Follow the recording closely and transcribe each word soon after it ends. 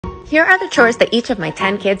Here are the chores that each of my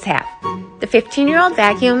 10 kids have. The 15-year-old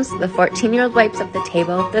vacuums, the 14-year-old wipes up the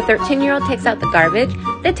table, the 13-year-old takes out the garbage,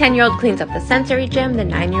 the 10-year-old cleans up the sensory gym, the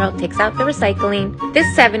 9-year-old takes out the recycling, this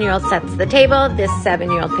 7-year-old sets the table, this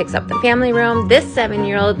 7-year-old picks up the family room, this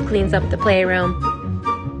 7-year-old cleans up the playroom,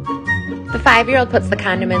 the 5-year-old puts the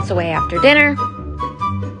condiments away after dinner,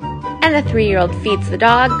 and the 3-year-old feeds the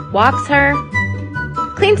dog, walks her,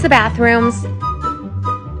 cleans the bathrooms,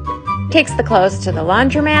 takes the clothes to the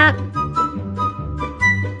laundromat,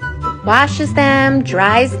 washes them,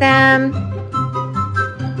 dries them,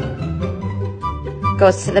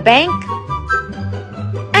 goes to the bank,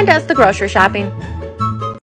 and does the grocery shopping.